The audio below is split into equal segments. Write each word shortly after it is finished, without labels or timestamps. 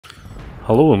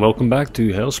Hello and welcome back to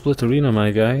Hellsplit Arena, my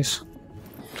guys.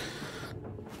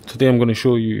 Today I'm going to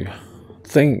show you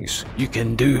things you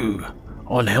can do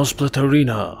on Hellsplit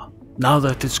Arena now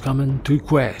that it's coming to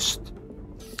Quest.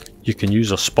 You can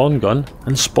use a spawn gun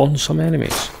and spawn some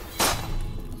enemies.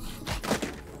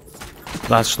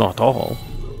 That's not all.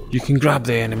 You can grab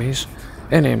the enemies,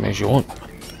 any enemies you want,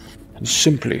 and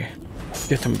simply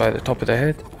get him by the top of the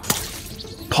head,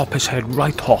 pop his head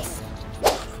right off.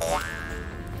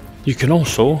 You can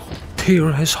also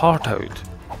tear his heart out.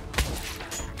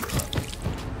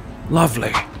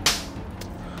 Lovely.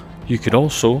 You could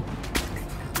also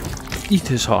eat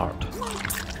his heart.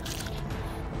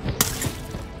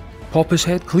 Pop his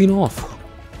head clean off.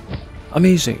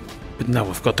 Amazing. But now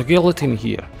we've got the guillotine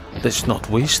here. Let's not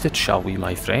waste it, shall we,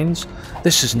 my friends?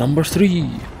 This is number 3.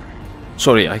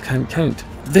 Sorry, I can't count.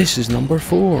 This is number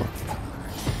 4.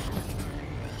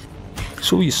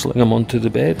 So you sling him onto the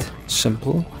bed.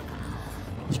 Simple.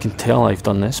 You can tell I've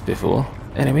done this before.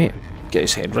 Anyway, get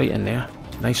his head right in there,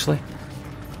 nicely.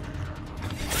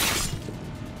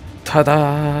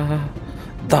 Ta-da!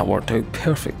 That worked out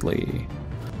perfectly.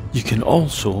 You can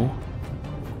also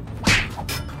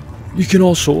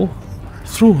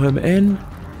throw him in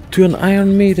to an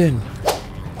Iron Maiden.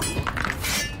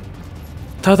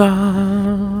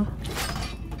 Ta-da!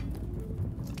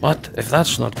 But if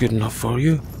that's not good enough for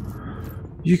you,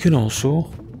 you can also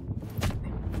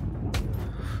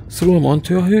throw him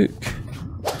onto a hook.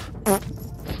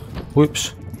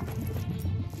 Whoops.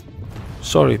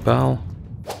 Sorry, pal.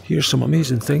 Here's some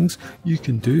amazing things you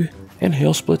can do in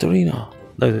Hellsplit Arena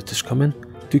now that it's coming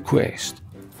to Quest.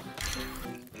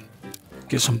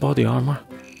 Get some body armor.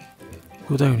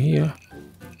 Go down here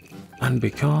and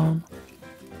become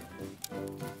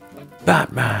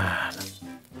Batman.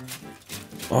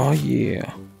 Oh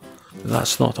yeah.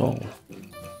 That's not all.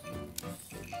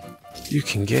 You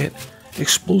can get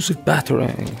Explosive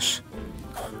Batarangs.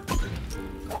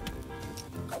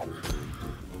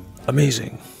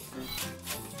 Amazing.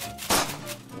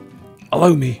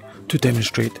 Allow me to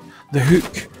demonstrate the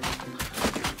hook.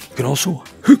 You can also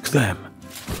hook them.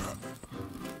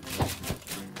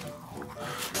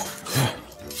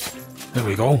 There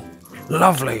we go.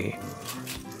 Lovely.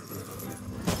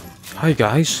 Hi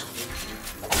guys.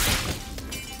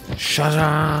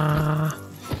 Shazza!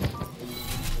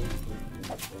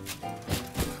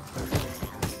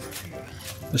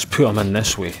 Let's put him in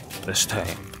this way, this time.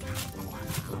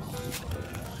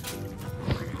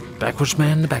 Backwards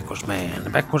man, the backwards man, the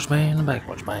backwards man, the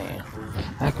backwards man.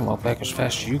 I can walk back as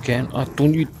fast as you can. Oh,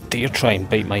 don't you dare try and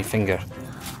bite my finger.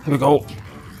 Here we go.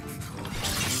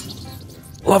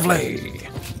 Lovely.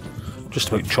 Just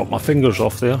about chopped my fingers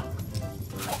off there.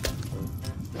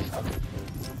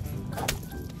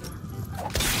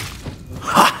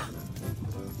 Ha!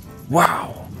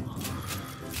 Wow.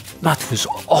 That was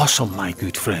awesome, my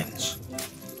good friends.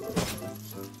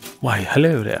 Why,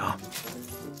 hello there.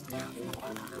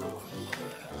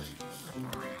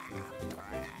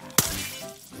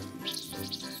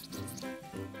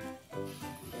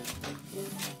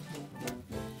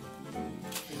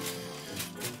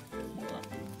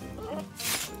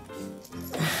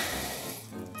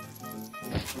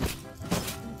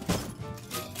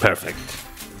 Perfect.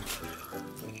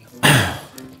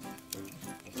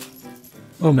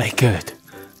 Oh my god.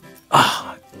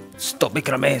 Ah, stop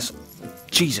making a mess.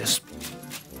 Jesus.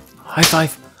 High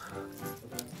five.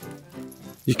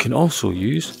 You can also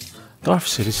use Darth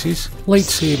Sidious's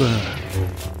lightsaber,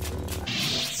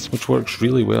 which works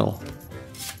really well.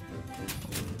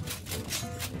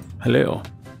 Hello.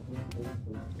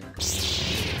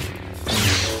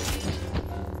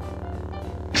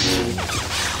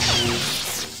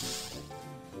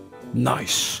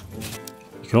 Nice.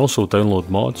 You can also download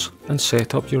mods and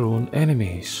set up your own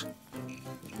enemies.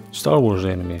 Star Wars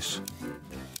enemies.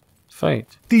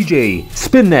 Fight. DJ,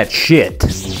 spin that shit.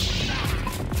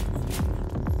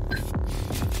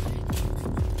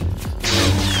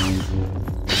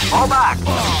 All back.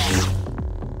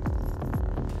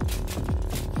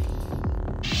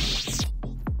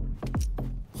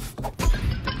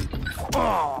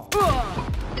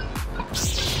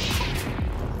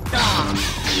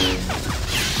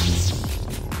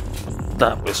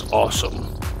 That was awesome.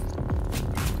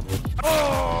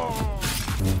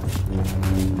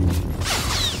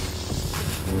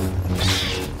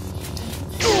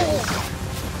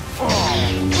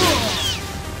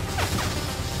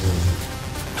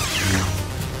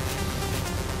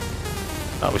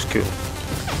 That was cool.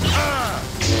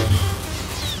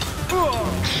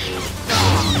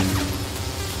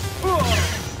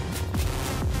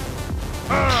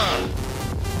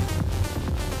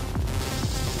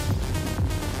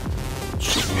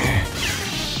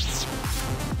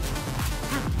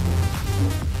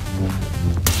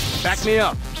 Back me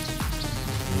up.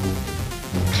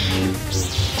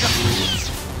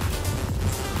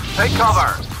 Take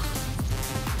cover.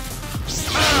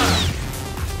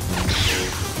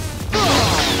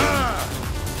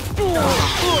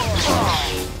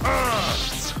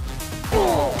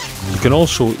 You can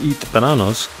also eat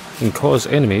bananas and cause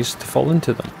enemies to fall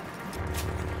into them.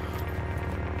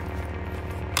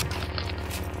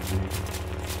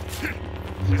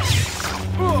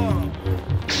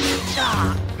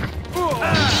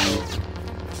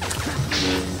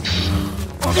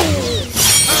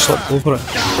 Slip over it.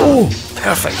 Oh,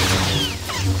 perfect.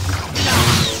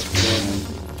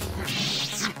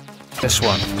 This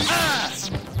one.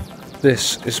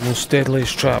 This is the most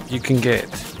deadliest trap you can get.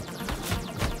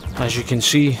 As you can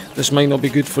see, this might not be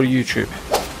good for YouTube.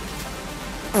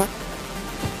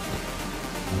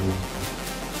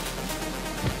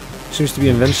 Seems to be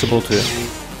invincible to it.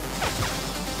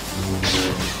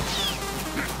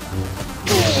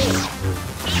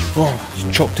 Oh,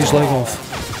 he's chopped his leg off.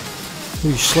 Oh,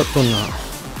 he slipped on that.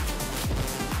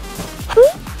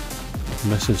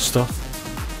 Missing stuff.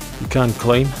 You can't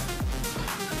climb.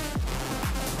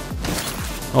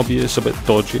 Albeit it's a bit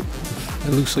dodgy.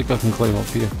 It looks like I can climb up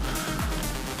here.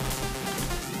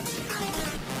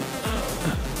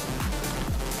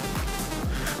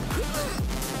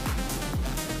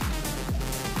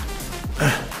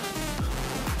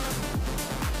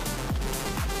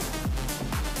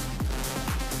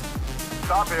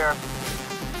 Stop here.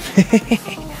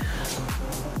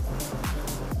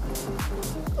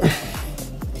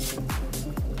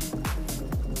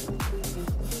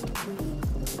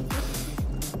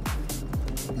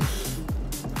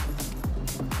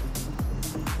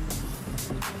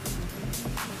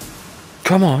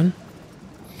 Come on.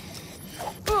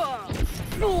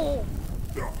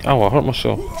 Oh, I hurt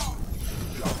myself.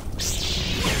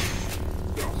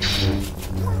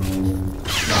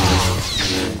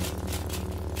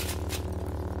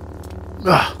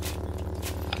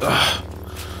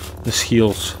 This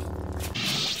heals.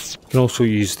 You can also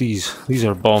use these. These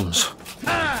are bombs.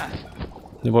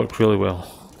 They work really well.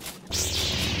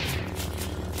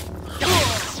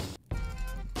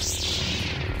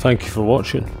 Thank you for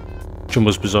watching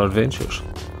Jimbos Bizarre Adventures.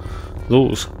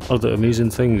 Those are the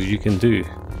amazing things you can do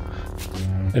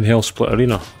in Hellsplit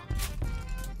Arena.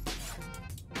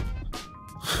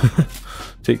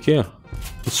 Take care.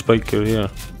 Let's spike your hair.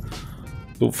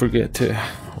 Don't forget to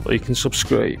like and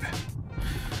subscribe.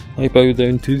 I bow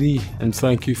down to thee and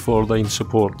thank you for thine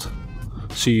support.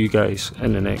 See you guys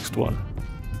in the next one.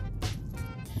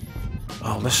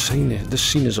 Oh, this scene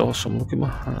is awesome. Look at my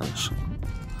hands.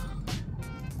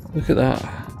 Look at that.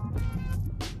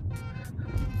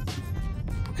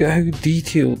 Look at how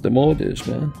detailed the mod is,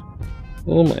 man.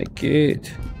 Oh my god.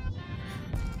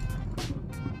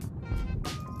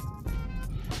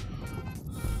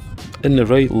 In the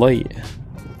right light,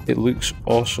 it looks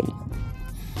awesome.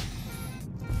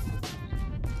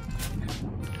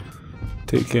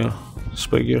 Take care.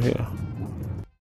 Spike your hair.